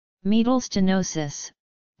Meatal stenosis,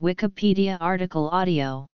 Wikipedia article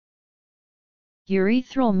audio.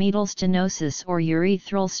 Urethral meatal stenosis or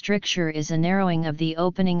urethral stricture is a narrowing of the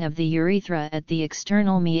opening of the urethra at the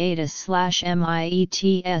external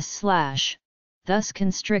meatus/meatus/, thus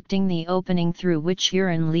constricting the opening through which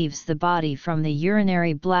urine leaves the body from the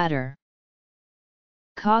urinary bladder.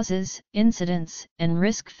 Causes, incidence, and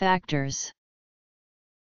risk factors.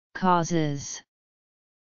 Causes.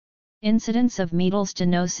 Incidence of meatal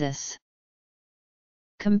stenosis.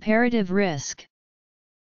 Comparative risk.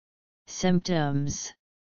 Symptoms.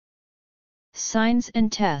 Signs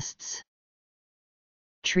and tests.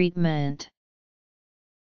 Treatment.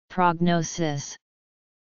 Prognosis.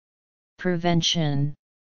 Prevention.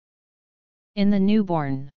 In the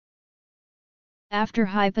newborn. After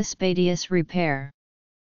hypospadias repair.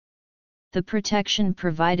 The protection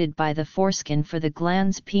provided by the foreskin for the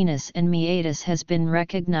glands penis and meatus has been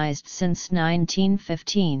recognized since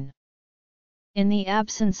 1915. In the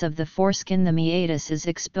absence of the foreskin, the meatus is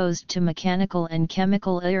exposed to mechanical and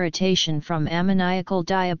chemical irritation from ammoniacal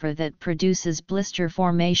diapir that produces blister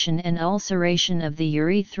formation and ulceration of the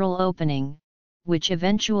urethral opening, which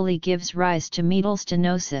eventually gives rise to meatal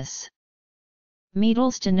stenosis.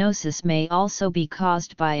 Meatal stenosis may also be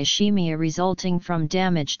caused by ischemia resulting from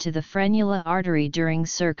damage to the frenula artery during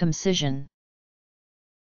circumcision.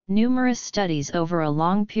 Numerous studies over a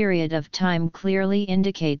long period of time clearly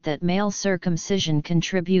indicate that male circumcision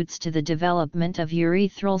contributes to the development of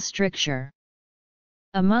urethral stricture.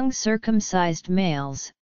 Among circumcised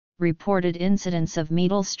males, reported incidence of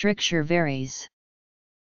meatal stricture varies.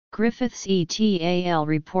 Griffiths et al.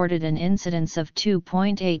 Reported an incidence of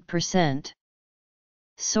 2.8%.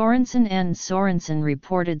 Sorensen and Sorensen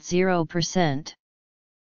reported 0%.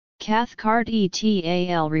 Cathcart et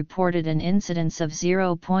al. Reported an incidence of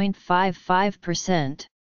 0.55%.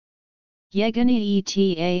 Yegani et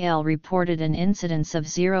al. Reported an incidence of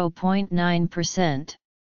 0.9%.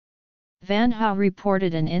 Van Ha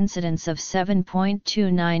reported an incidence of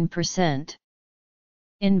 7.29%.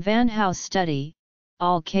 In Van Ha's study,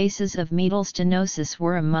 all cases of meatal stenosis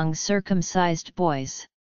were among circumcised boys.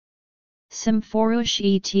 Simforush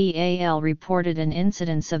et al. Reported an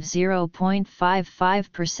incidence of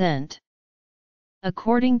 0.55%.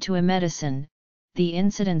 According to a medicine, the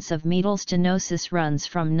incidence of meatal stenosis runs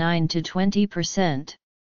from 9 to 20%.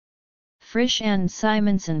 Frisch and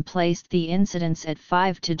Simonson placed the incidence at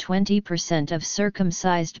 5 to 20% of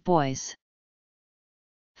circumcised boys.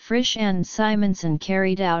 Frisch and Simonson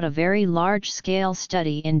carried out a very large-scale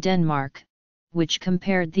study in Denmark, which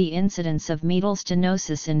compared the incidence of meatal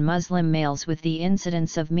stenosis in Muslim males with the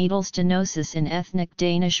incidence of meatal stenosis in ethnic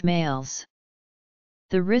Danish males.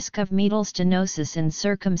 The risk of meatal stenosis in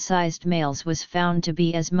circumcised males was found to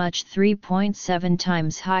be as much 3.7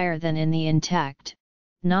 times higher than in the intact,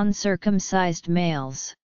 non-circumcised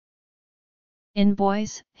males. In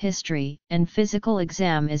boys, history and physical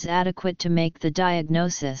exam is adequate to make the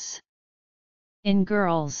diagnosis. In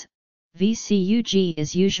girls, VCUG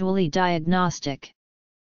is usually diagnostic.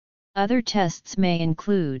 Other tests may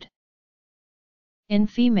include: in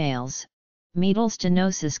females, meatal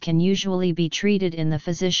stenosis can usually be treated in the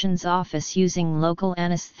physician's office using local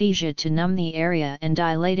anesthesia to numb the area and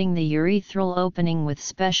dilating the urethral opening with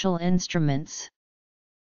special instruments.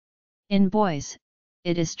 In boys,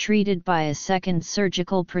 it is treated by a second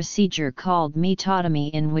surgical procedure called metotomy,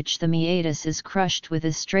 in which the meatus is crushed with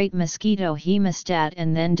a straight mosquito hemostat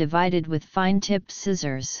and then divided with fine-tipped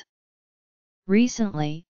scissors.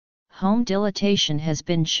 Recently, home dilatation has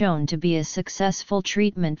been shown to be a successful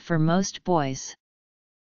treatment for most boys.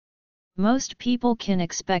 Most people can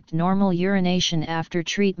expect normal urination after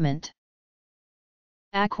treatment.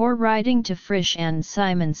 According to Frisch and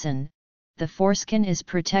Simonson, the foreskin is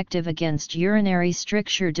protective against urinary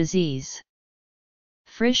stricture disease.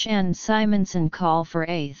 Frisch and Simonson call for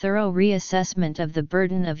a thorough reassessment of the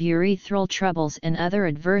burden of urethral troubles and other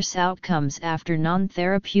adverse outcomes after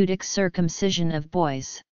non-therapeutic circumcision of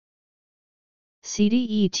boys.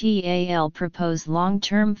 CDETAL propose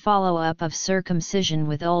long-term follow-up of circumcision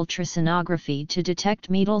with ultrasonography to detect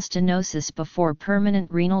meatal stenosis before permanent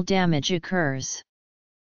renal damage occurs.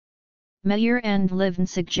 Meyer and Livn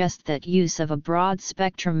suggest that use of a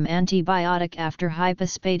broad-spectrum antibiotic after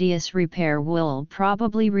hypospadias repair will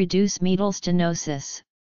probably reduce meatal stenosis,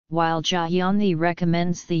 while Jayanthi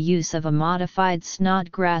recommends the use of a modified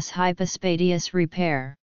Snodgrass hypospadias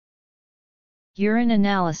repair. Urine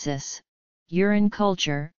analysis, urine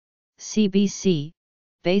culture, CBC,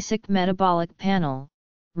 basic metabolic panel,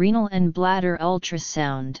 renal and bladder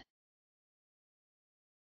ultrasound.